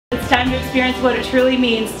time to experience what it truly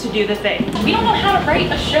means to do the thing. We don't know how to write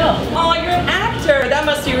a show. Oh, you're an actor. That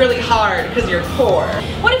must be really hard because you're poor.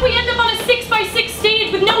 What if we end up on a 6x6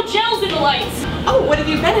 stage with no gels in the lights? Oh, what have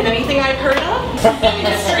you been in? Anything I've heard of?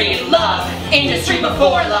 Industry love. Industry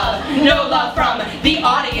before love. No love from the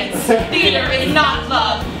audience. Theater is not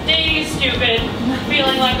love. Dating is stupid.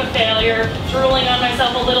 Feeling like a failure. Drooling on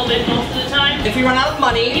myself a little bit most of the time. If we run out of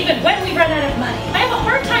money. Even when we run out of money. I have a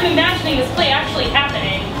hard time imagining this play actually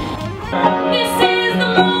happening. This is the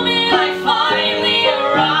moment I finally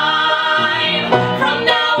arrive. From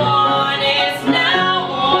now on, it's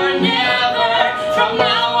now or never. From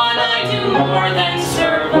now on, I do more than